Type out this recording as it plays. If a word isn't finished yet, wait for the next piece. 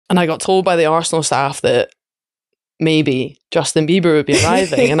And I got told by the Arsenal staff that maybe Justin Bieber would be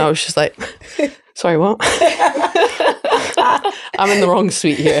arriving. And I was just like, sorry, what? I'm in the wrong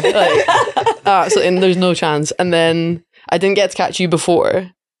suite here. And there's no chance. And then I didn't get to catch you before,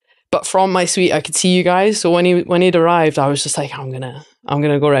 but from my suite I could see you guys. So when he'd arrived, I was just like, I'm gonna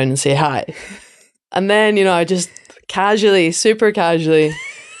go around and say hi. And then, I just super casually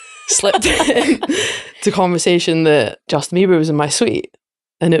slipped into conversation that Justin Bieber was in my suite.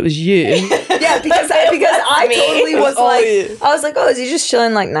 And it was you. Yeah, because I totally was like, I was like, oh, is he just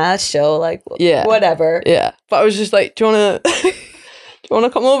chilling? Like, nah, it's chill. Like, whatever. Yeah. But I was just like, do you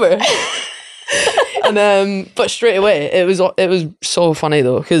wanna come over? And but straight away, it was so funny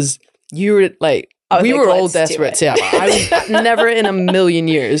though, because you were like, we were all desperate to. I was never in a million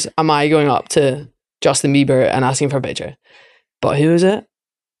years am I going up to Justin Bieber and asking for a picture. But who was it?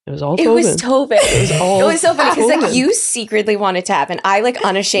 It was all Tobin. It was Tobin. It was so funny because like you secretly wanted to happen. I like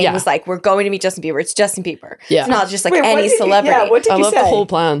unashamed was like, we're going to meet Justin Bieber. It's Justin Bieber. Yeah. It's not just like any celebrity. What did you say? I love the whole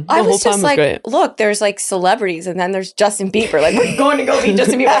plan. I was just like, look, there's like celebrities and then there's Justin Bieber. Like we're going to go meet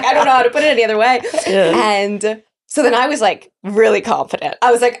Justin Bieber. Like I don't know how to put it any other way. Yeah. And so then I was like really confident.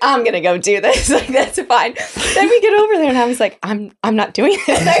 I was like, I'm gonna go do this. Like that's fine. Then we get over there and I was like, I'm not doing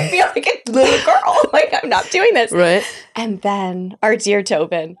this. I feel like a little girl. Like I'm not doing this. Right. And then our dear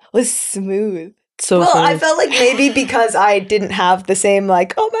Tobin was smooth. So I felt like maybe because I didn't have the same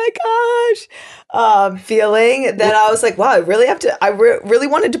like, oh my gosh, feeling that I was like, wow, I really have to. I really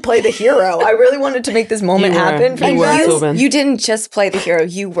wanted to play the hero. I really wanted to make this moment happen for you guys. You didn't just play the hero;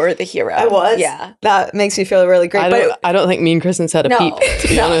 you were the hero. I was. Yeah, that makes me feel really great. I don't think me and Christen said a peep. To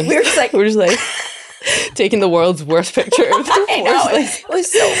be honest, we were just like taking the world's worst picture. Of I know it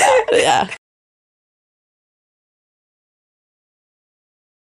was so bad. Yeah,